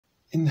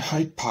In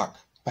Hyde Park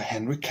by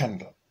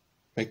Kendall.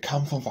 We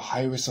come from the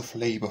highways of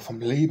labor, from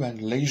labor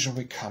and leisure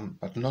we come,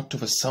 but not to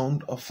the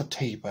sound of the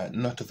tabor,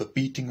 and not to the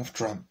beating of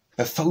drum.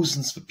 Where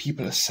thousands the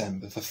people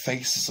assemble, the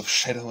faces of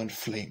shadow and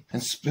flame,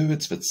 and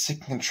spirits that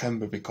sicken and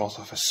tremble because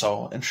of their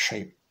sorrow and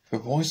shame. The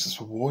voice is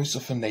the voice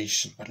of a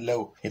nation, but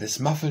lo, it is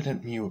muffled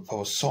and mute,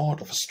 for a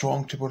sword of a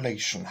strong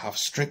tribulation hath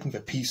stricken the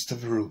peace to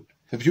the root.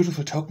 The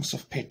beautiful tokens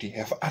of pity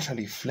have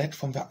utterly fled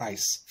from their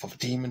eyes, for the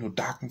demon who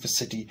darkened the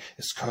city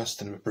is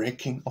cursed in the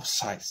breaking of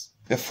sighs.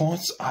 Their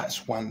thoughts are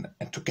as one,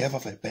 and together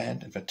they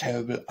band in their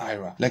terrible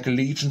ire, like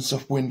legions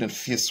of wind and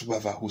fierce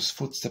weather, whose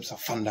footsteps are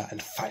thunder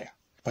and fire.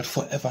 But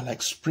forever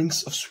like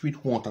springs of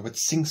sweet water that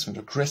sings from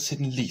the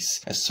grass-hidden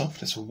leas, as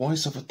soft as the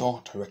voice of a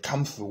daughter, there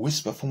cometh a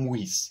whisper from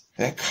wees.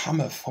 There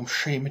cometh from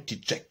shame and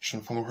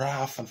dejection, from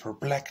wrath and from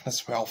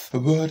blackness wealth,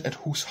 the word at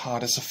whose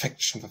heart is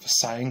affection, with a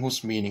sighing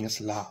whose meaning is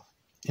love.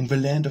 In the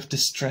land of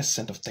distress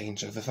and of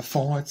danger, with the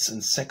thoughts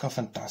in sackcloth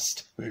and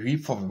dust, we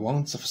weep for the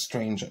wounds of a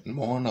stranger, and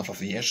mourn over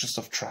the ashes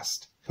of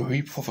trust. We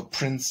weep for the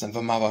prince and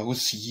the mother,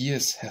 whose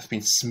years have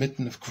been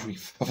smitten of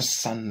grief, for the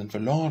son and the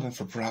lord and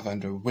the brother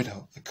and the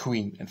widow, the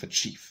queen and the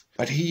chief.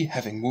 But he,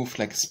 having moved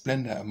like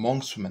splendor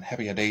amongst them in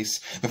happier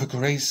days, with a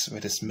grace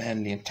that is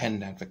manly and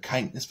tender, and the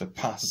kindness that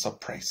passes all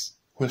praise,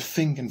 will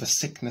think in the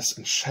sickness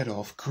and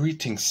shadow of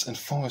greetings in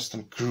forest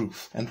and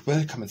grove, and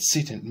welcome in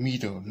city and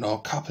meadow,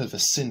 nor couple the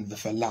sin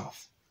with the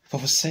love. For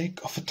the sake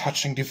of a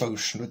touching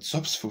devotion that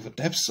sobs through the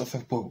depths of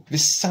their woe,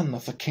 this son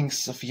of the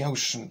kings of the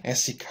ocean,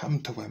 as he come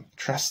to them,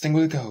 trusting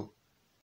will go,